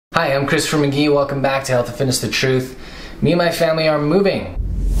Hi, I'm Christopher McGee. Welcome back to Health and Fitness The Truth. Me and my family are moving.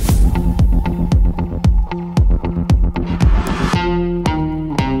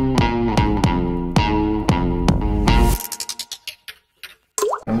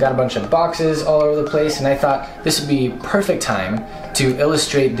 I've got a bunch of boxes all over the place, and I thought this would be perfect time to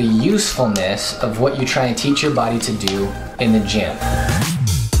illustrate the usefulness of what you try and teach your body to do in the gym.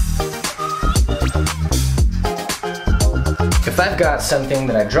 If I've got something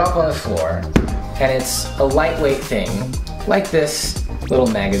that I drop on the floor and it's a lightweight thing, like this little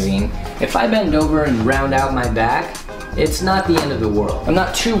magazine, if I bend over and round out my back, it's not the end of the world. I'm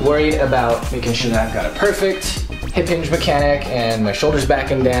not too worried about making sure that I've got a perfect hip hinge mechanic and my shoulders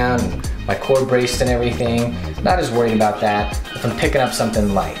back and down, and my core braced and everything. Not as worried about that if I'm picking up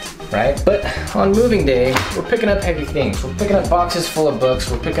something light, right? But on moving day, we're picking up heavy things. We're picking up boxes full of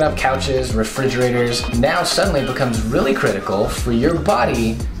books, we're picking up couches, refrigerators. Now suddenly it becomes really critical for your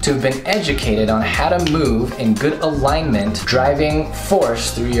body to have been educated on how to move in good alignment, driving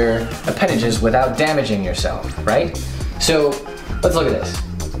force through your appendages without damaging yourself, right? So let's look at this.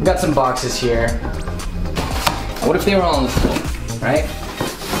 We've got some boxes here. What if they were all on the floor, right?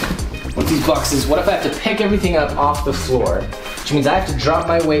 What if these boxes, what if I have to pick everything up off the floor, which means I have to drop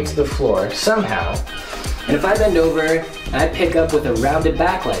my weight to the floor somehow, and if I bend over and I pick up with a rounded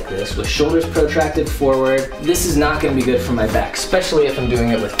back like this, with shoulders protracted forward, this is not going to be good for my back, especially if I'm doing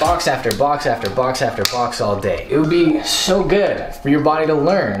it with box after box after box after box all day. It would be so good for your body to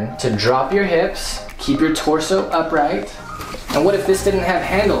learn to drop your hips, keep your torso upright, and what if this didn't have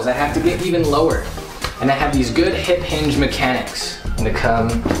handles? I have to get even lower. And I have these good hip hinge mechanics. I'm gonna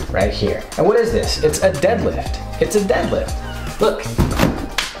come right here. And what is this? It's a deadlift. It's a deadlift. Look,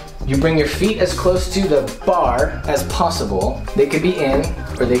 you bring your feet as close to the bar as possible. They could be in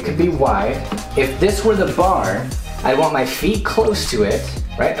or they could be wide. If this were the bar, I'd want my feet close to it,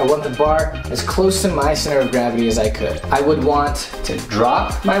 right? I want the bar as close to my center of gravity as I could. I would want to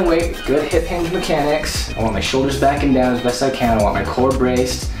drop my weight with good hip hinge mechanics. I want my shoulders back and down as best I can. I want my core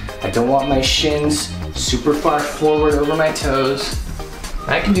braced. I don't want my shins super far forward over my toes.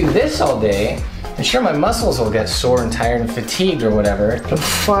 I can do this all day, and sure, my muscles will get sore and tired and fatigued or whatever, but I'm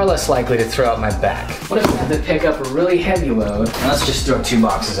far less likely to throw out my back. What if I have to pick up a really heavy load? Now let's just throw 2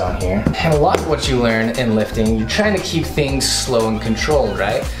 boxes on here. And a lot of what you learn in lifting, you're trying to keep things slow and controlled,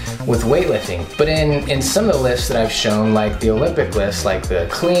 right? With weightlifting. But in some of the lifts that I've shown, like the Olympic lifts, like the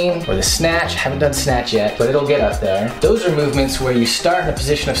clean or the snatch, haven't done snatch yet, but it'll get up there. Those are movements where you start in a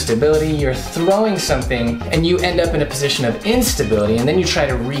position of stability, you're throwing something, and you end up in a position of instability, and then you try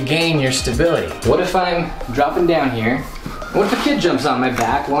to regain your stability. What if I'm dropping down here? What if a kid jumps on my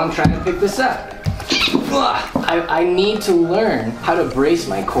back while I'm trying to pick this up? I need to learn how to brace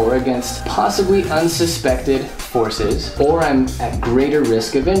my core against possibly unsuspected forces, or I'm at greater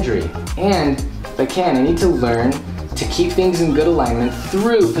risk of injury. And if I can, I need to learn to keep things in good alignment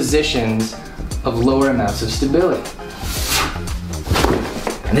through positions of lower amounts of stability.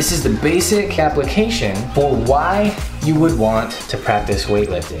 And this is the basic application for why you would want to practice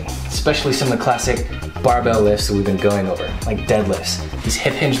weightlifting, especially some of the classic barbell lifts that we've been going over, like deadlifts. These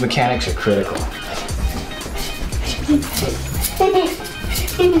hip hinge mechanics are critical.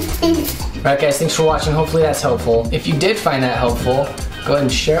 Alright guys, thanks for watching. Hopefully that's helpful. If you did find that helpful, go ahead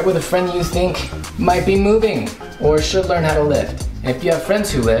and share it with a friend you think might be moving or should learn how to lift. And if you have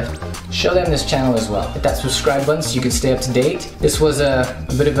friends who lift, show them this channel as well. Hit that subscribe button so you can stay up to date. This was a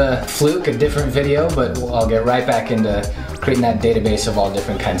bit of a fluke, a different video, but I'll get right back into creating that database of all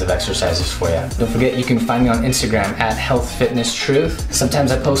different kinds of exercises for you. Don't forget, you can find me on Instagram at Health Fitness Truth.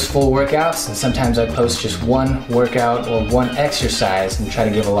 Sometimes I post full workouts, and sometimes I post just one workout or one exercise and try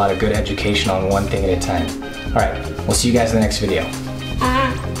to give a lot of good education on one thing at a time. All right, we'll see you guys in the next video.